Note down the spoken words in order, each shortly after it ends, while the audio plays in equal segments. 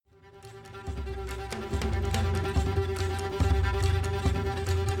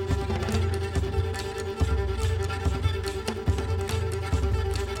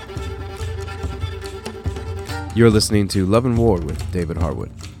You're listening to Love and War with David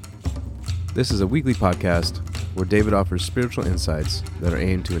Harwood. This is a weekly podcast where David offers spiritual insights that are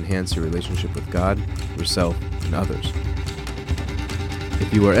aimed to enhance your relationship with God, yourself, and others.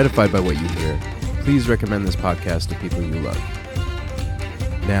 If you are edified by what you hear, please recommend this podcast to people you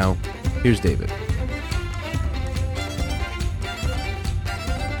love. Now, here's David.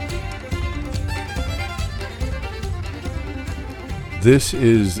 This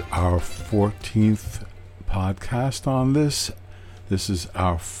is our 14th podcast on this. This is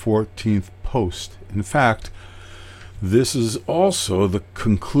our 14th post. In fact, this is also the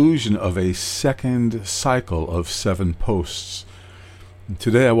conclusion of a second cycle of 7 posts.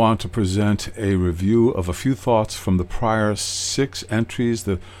 Today I want to present a review of a few thoughts from the prior 6 entries,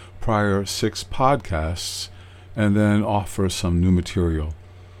 the prior 6 podcasts, and then offer some new material.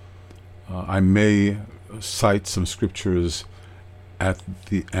 I may cite some scriptures at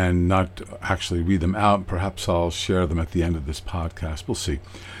the end, not actually read them out. Perhaps I'll share them at the end of this podcast. We'll see.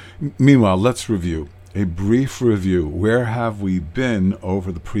 Meanwhile, let's review. A brief review. Where have we been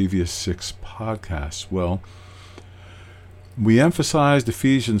over the previous 6 podcasts? Well, we emphasized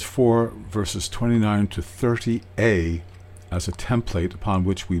Ephesians 4, verses 29 to 30a as a template upon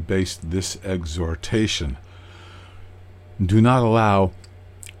which we based this exhortation. Do not allow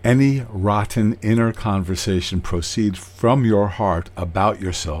any rotten inner conversation proceed from your heart about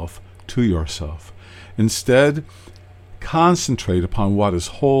yourself to yourself. Instead, concentrate upon what is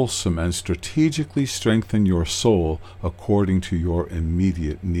wholesome and strategically strengthen your soul according to your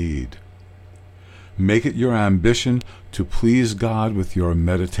immediate need. Make it your ambition to please God with your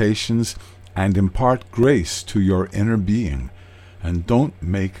meditations and impart grace to your inner being. And don't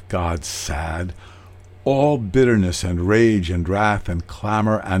make God sad. All bitterness and rage and wrath and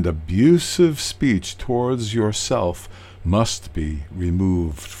clamor and abusive speech towards yourself must be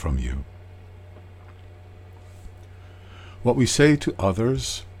removed from you. What we say to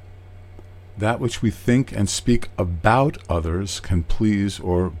others, that which we think and speak about others, can please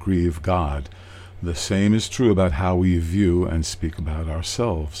or grieve God. The same is true about how we view and speak about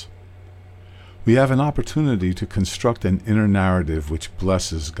ourselves. We have an opportunity to construct an inner narrative which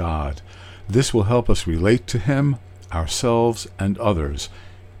blesses God. This will help us relate to Him, ourselves, and others.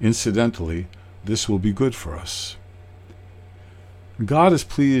 Incidentally, this will be good for us. God is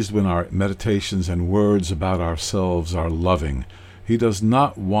pleased when our meditations and words about ourselves are loving. He does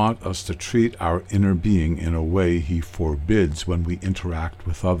not want us to treat our inner being in a way He forbids when we interact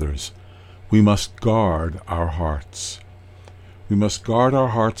with others. We must guard our hearts. We must guard our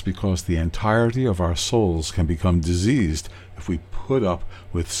hearts because the entirety of our souls can become diseased if we put up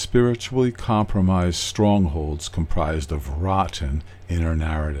with spiritually compromised strongholds comprised of rotten inner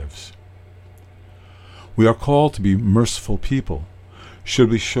narratives. We are called to be merciful people. Should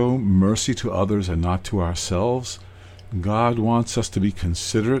we show mercy to others and not to ourselves? God wants us to be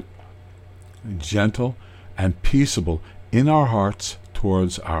considerate, gentle, and peaceable in our hearts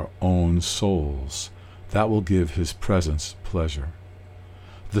towards our own souls. That will give His presence pleasure.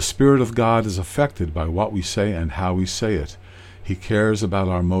 The Spirit of God is affected by what we say and how we say it. He cares about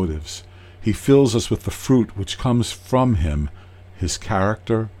our motives. He fills us with the fruit which comes from Him, His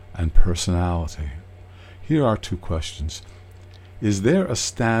character and personality. Here are 2 questions. Is there a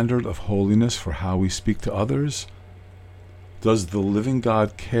standard of holiness for how we speak to others? Does the living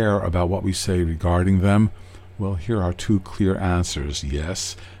God care about what we say regarding them? Well, here are 2 clear answers,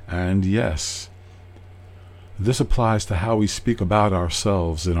 yes and yes. This applies to how we speak about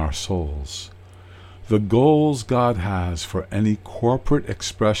ourselves in our souls. The goals God has for any corporate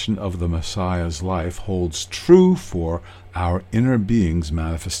expression of the Messiah's life holds true for our inner being's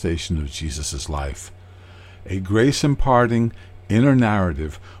manifestation of Jesus' life. A grace-imparting inner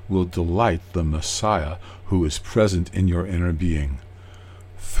narrative will delight the Messiah who is present in your inner being.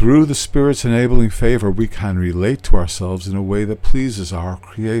 Through the Spirit's enabling favor, we can relate to ourselves in a way that pleases our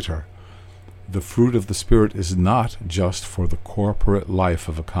Creator. The fruit of the Spirit is not just for the corporate life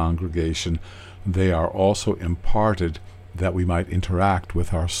of a congregation. They are also imparted that we might interact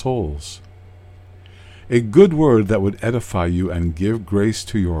with our souls. A good word that would edify you and give grace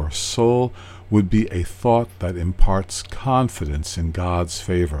to your soul would be a thought that imparts confidence in God's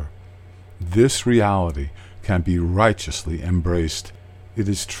favor. This reality can be righteously embraced. It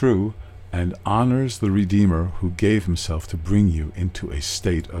is true and honors the Redeemer who gave Himself to bring you into a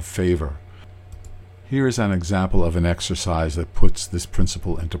state of favor. Here is an example of an exercise that puts this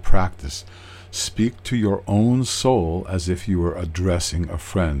principle into practice. Speak to your own soul as if you were addressing a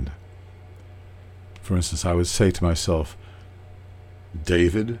friend. For instance, I would say to myself,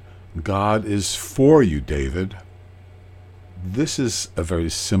 David, God is for you, David. This is a very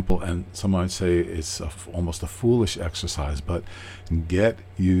simple, and some might say it's almost a foolish exercise, but get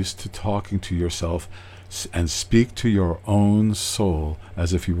used to talking to yourself and speak to your own soul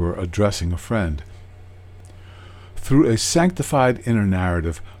as if you were addressing a friend. Through a sanctified inner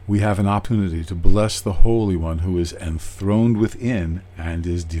narrative, we have an opportunity to bless the Holy One who is enthroned within and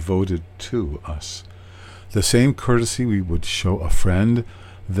is devoted to us. The same courtesy we would show a friend,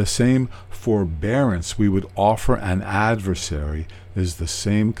 the same forbearance we would offer an adversary, is the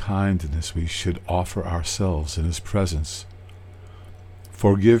same kindness we should offer ourselves in his presence.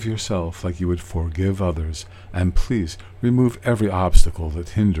 Forgive yourself like you would forgive others, and please remove every obstacle that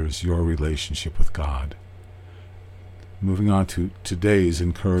hinders your relationship with God. Moving on to today's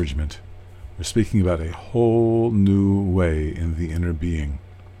encouragement. We're speaking about a whole new way in the inner being.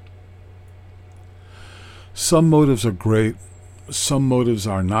 Some motives are great, some motives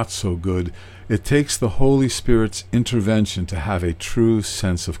are not so good. It takes the Holy Spirit's intervention to have a true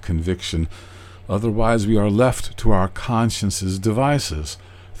sense of conviction. Otherwise, we are left to our conscience's devices.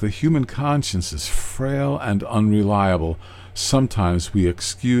 The human conscience is frail and unreliable. Sometimes we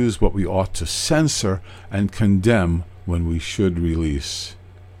excuse what we ought to censor and condemn when we should release.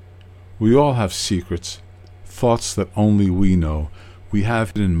 We all have secrets, thoughts that only we know. We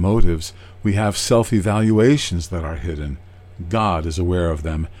have hidden motives. We have self-evaluations that are hidden. God is aware of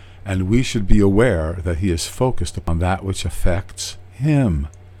them, and we should be aware that he is focused upon that which affects him.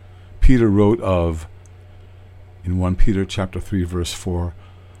 Peter wrote of, in 1 Peter chapter 3, verse 4,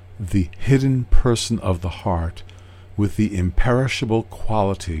 the hidden person of the heart with the imperishable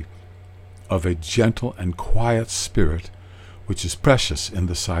quality of a gentle and quiet spirit, which is precious in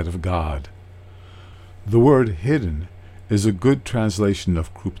the sight of God. The word hidden is a good translation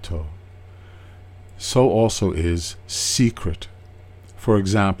of krypto. So also is secret. For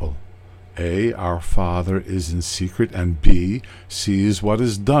example, A, our Father is in secret, and B, sees what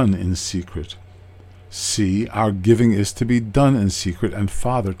is done in secret. C, our giving is to be done in secret, and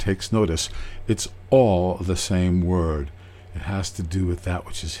Father takes notice. It's all the same word. It has to do with that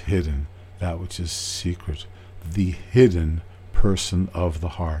which is hidden, that which is secret, the hidden person of the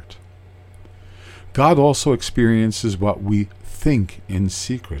heart. God also experiences what we think in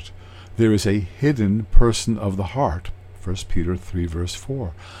secret. There is a hidden person of the heart. 1 Peter 3, verse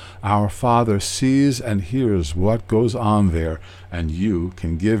 4. Our Father sees and hears what goes on there, and you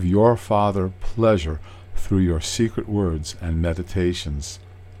can give your Father pleasure through your secret words and meditations.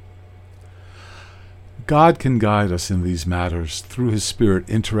 God can guide us in these matters through his Spirit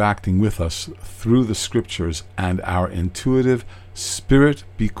interacting with us through the Scriptures and our intuitive,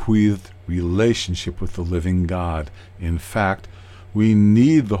 Spirit-bequeathed relationship with the living God. In fact, we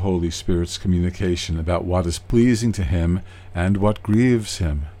need the Holy Spirit's communication about what is pleasing to him and what grieves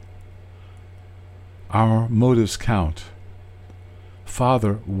him. Our motives count.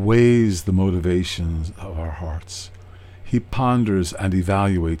 Father weighs the motivations of our hearts. He ponders and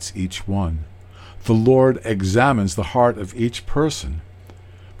evaluates each one. The Lord examines the heart of each person.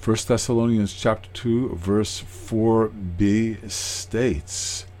 1 Thessalonians chapter 2, verse 4b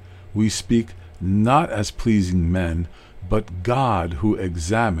states, we speak not as pleasing men, but God who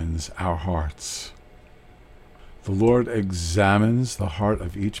examines our hearts. The Lord examines the heart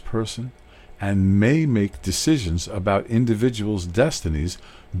of each person and may make decisions about individuals' destinies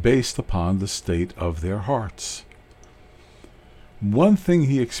based upon the state of their hearts. One thing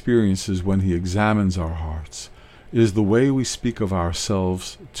he experiences when he examines our hearts is the way we speak of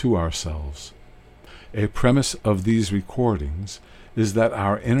ourselves to ourselves. A premise of these recordings is that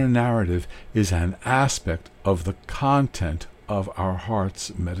our inner narrative is an aspect of the content of our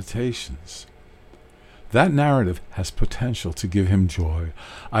heart's meditations. That narrative has potential to give him joy.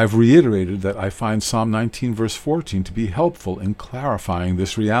 I've reiterated that I find Psalm 19 verse 14 to be helpful in clarifying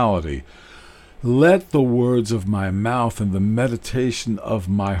this reality. Let the words of my mouth and the meditation of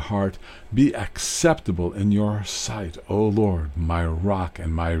my heart be acceptable in your sight, O Lord, my rock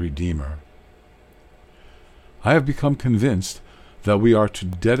and my redeemer. I have become convinced that we are to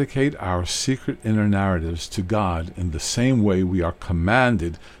dedicate our secret inner narratives to God in the same way we are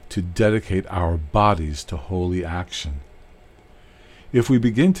commanded to dedicate our bodies to holy action. If we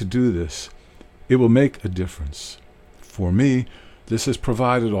begin to do this, it will make a difference. For me, this has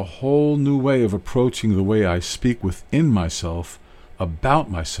provided a whole new way of approaching the way I speak within myself,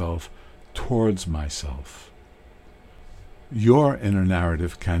 about myself, towards myself. Your inner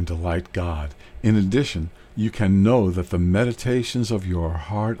narrative can delight God. In addition, you can know that the meditations of your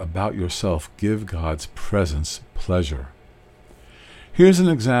heart about yourself give God's presence pleasure. Here's an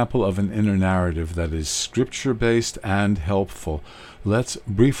example of an inner narrative that is scripture-based and helpful. Let's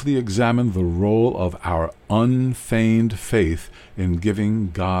briefly examine the role of our unfeigned faith in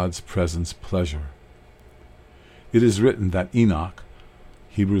giving God's presence pleasure. It is written that Enoch,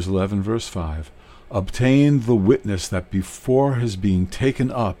 Hebrews 11 verse 5, obtained the witness that before his being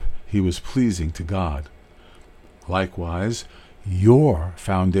taken up he was pleasing to God. Likewise, your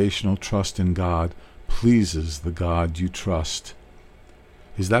foundational trust in God pleases the God you trust.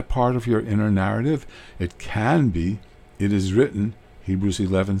 Is that part of your inner narrative? It can be. It is written, Hebrews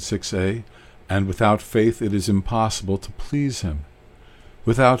 11:6a, and without faith it is impossible to please him.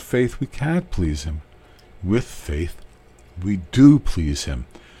 Without faith we can't please him. With faith we do please him.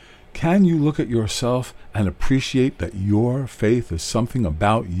 Can you look at yourself and appreciate that your faith is something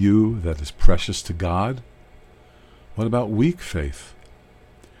about you that is precious to God? What about weak faith?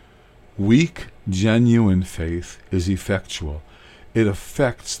 Weak, genuine faith is effectual. It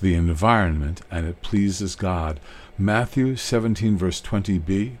affects the environment and it pleases God. Matthew 17 verse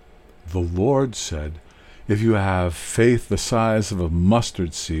 20b, the Lord said, if you have faith the size of a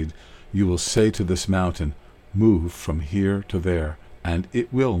mustard seed, you will say to this mountain, move from here to there, and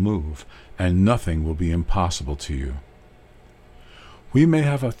it will move, and nothing will be impossible to you. We may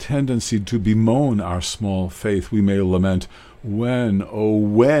have a tendency to bemoan our small faith. We may lament, when, oh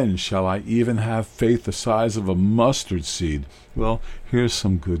when, shall I even have faith the size of a mustard seed? Well, here's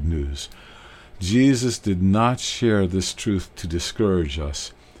some good news. Jesus did not share this truth to discourage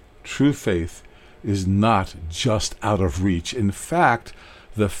us. True faith is not just out of reach. In fact,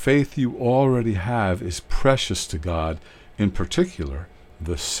 the faith you already have is precious to God. In particular,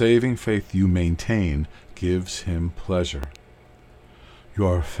 the saving faith you maintain gives him pleasure.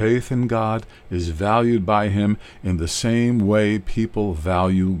 Your faith in God is valued by him in the same way people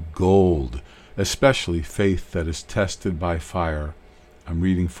value gold, especially faith that is tested by fire. I'm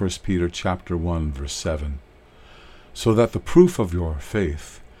reading 1 Peter chapter 1, verse 7. So that the proof of your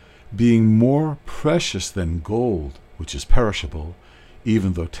faith, being more precious than gold, which is perishable,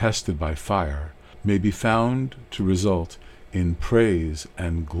 even though tested by fire, may be found to result in praise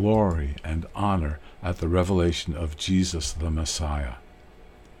and glory and honor at the revelation of Jesus the Messiah.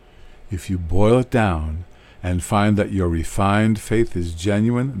 If you boil it down and find that your refined faith is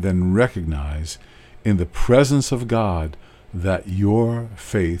genuine, then recognize in the presence of God that your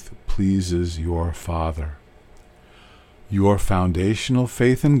faith pleases your Father. Your foundational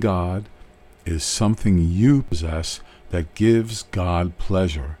faith in God is something you possess that gives God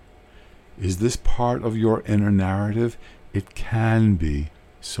pleasure. Is this part of your inner narrative? It can be,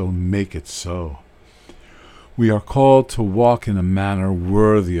 so make it so. We are called to walk in a manner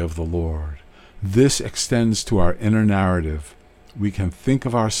worthy of the Lord. This extends to our inner narrative. We can think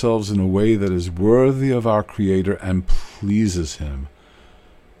of ourselves in a way that is worthy of our Creator and pleases him.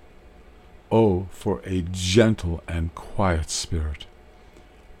 Oh, for a gentle and quiet spirit.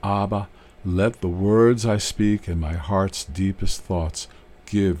 Abba, let the words I speak and my heart's deepest thoughts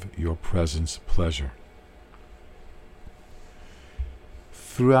give your presence pleasure.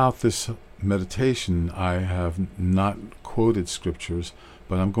 Throughout this meditation, I have not quoted scriptures,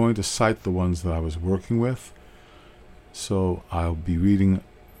 but I'm going to cite the ones that I was working with. So I'll be reading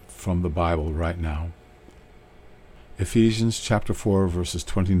from the Bible right now. Ephesians chapter 4, verses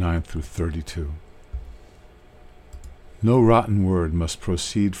 29 through 32. No rotten word must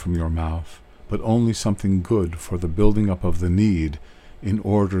proceed from your mouth, but only something good for the building up of the need, in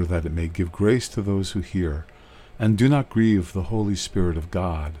order that it may give grace to those who hear. And do not grieve the Holy Spirit of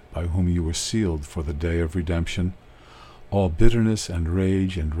God, by whom you were sealed for the day of redemption. All bitterness and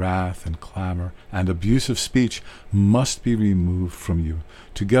rage and wrath and clamor and abusive speech must be removed from you,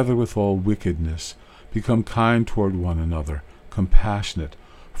 together with all wickedness. Become kind toward one another, compassionate,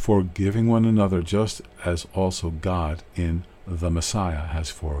 forgiving one another, just as also God in the Messiah has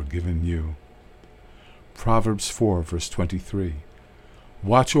forgiven you. Proverbs 4, verse 23.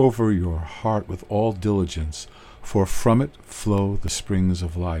 Watch over your heart with all diligence, for from it flow the springs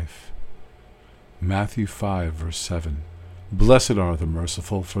of life. Matthew 5, verse 7. Blessed are the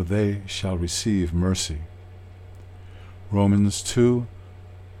merciful, for they shall receive mercy. Romans 2,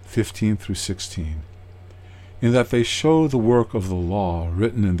 15 through 16. In that they show the work of the law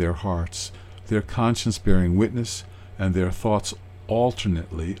written in their hearts, their conscience bearing witness, and their thoughts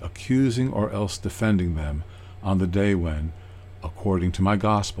alternately accusing or else defending them on the day when, according to my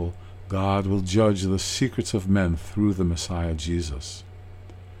gospel, God will judge the secrets of men through the Messiah Jesus.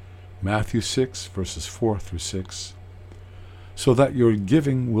 Matthew 6, verses 4 through 6. So that your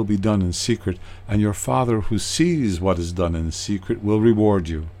giving will be done in secret, and your Father who sees what is done in secret will reward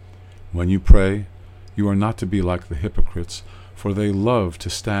you. When you pray, you are not to be like the hypocrites, for they love to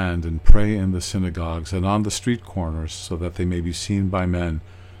stand and pray in the synagogues and on the street corners, so that they may be seen by men.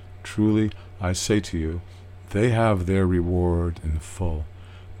 Truly, I say to you, they have their reward in full.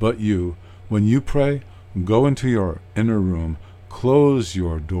 But you, when you pray, go into your inner room, close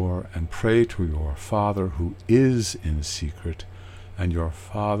your door, and pray to your Father who is in secret, and your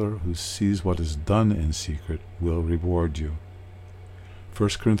Father who sees what is done in secret will reward you. 1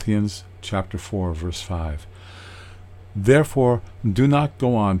 Corinthians chapter 4, verse 5. Therefore, do not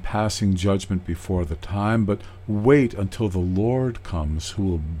go on passing judgment before the time, but wait until the Lord comes, who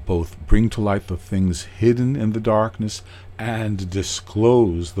will both bring to light the things hidden in the darkness and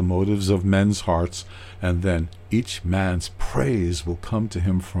disclose the motives of men's hearts, and then each man's praise will come to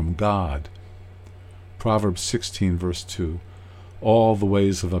him from God. Proverbs 16, verse 2. All the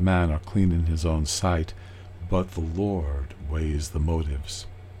ways of a man are clean in his own sight, but the Lord weighs the motives.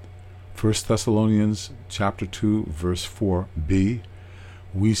 1 Thessalonians chapter 2, verse 4b.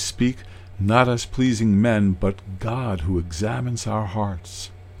 We speak not as pleasing men, but God who examines our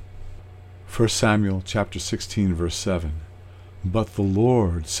hearts. 1 Samuel chapter 16, verse 7. But the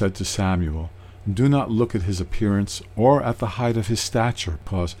Lord said to Samuel, do not look at his appearance or at the height of his stature,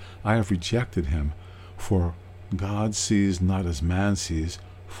 because I have rejected him. For God sees not as man sees,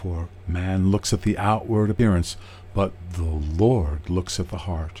 for man looks at the outward appearance, but the Lord looks at the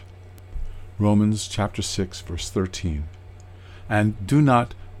heart. Romans chapter 6, verse 13. And do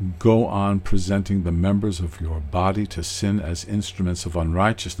not go on presenting the members of your body to sin as instruments of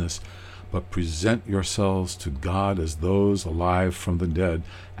unrighteousness, but present yourselves to God as those alive from the dead,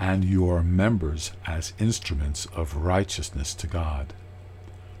 and your members as instruments of righteousness to God.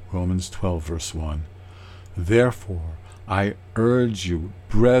 Romans 12, verse 1. Therefore, I urge you,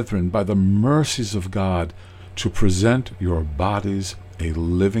 brethren, by the mercies of God, to present your bodies a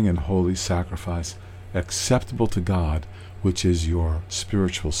living and holy sacrifice, acceptable to God, which is your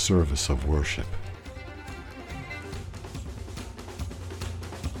spiritual service of worship.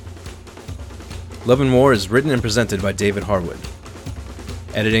 Love and War is written and presented by David Harwood.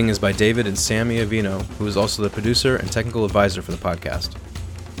 Editing is by David and Sammy Avino, who is also the producer and technical advisor for the podcast.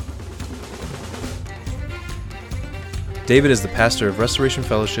 David is the pastor of Restoration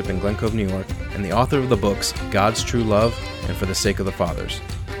Fellowship in Glen Cove, New York, and the author of the books God's True Love and For the Sake of the Fathers.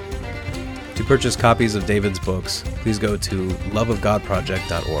 To purchase copies of David's books, please go to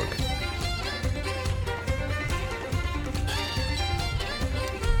loveofgodproject.org.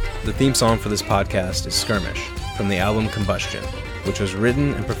 The theme song for this podcast is Skirmish, from the album Combustion, which was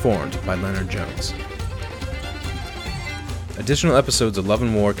written and performed by Leonard Jones. Additional episodes of Love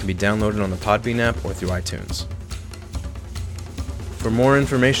and War can be downloaded on the Podbean app or through iTunes. For more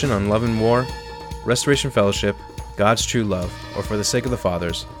information on Love and War, Restoration Fellowship, God's True Love, or For the Sake of the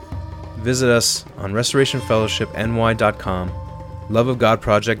Fathers, visit us on restorationfellowshipny.com,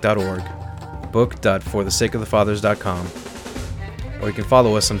 loveofgodproject.org, book.forthesakeofthefathers.com, or you can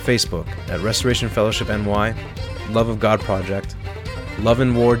follow us on Facebook at Restoration Fellowship NY, Love of God Project, Love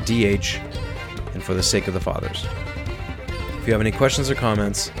and War DH, and For the Sake of the Fathers. If you have any questions or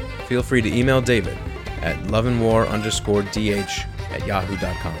comments, feel free to email David at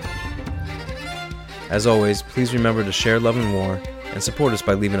loveandwar_DH@yahoo.com. As always, please remember to share Love and War and support us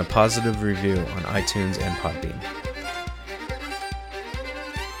by leaving a positive review on iTunes and Podbean.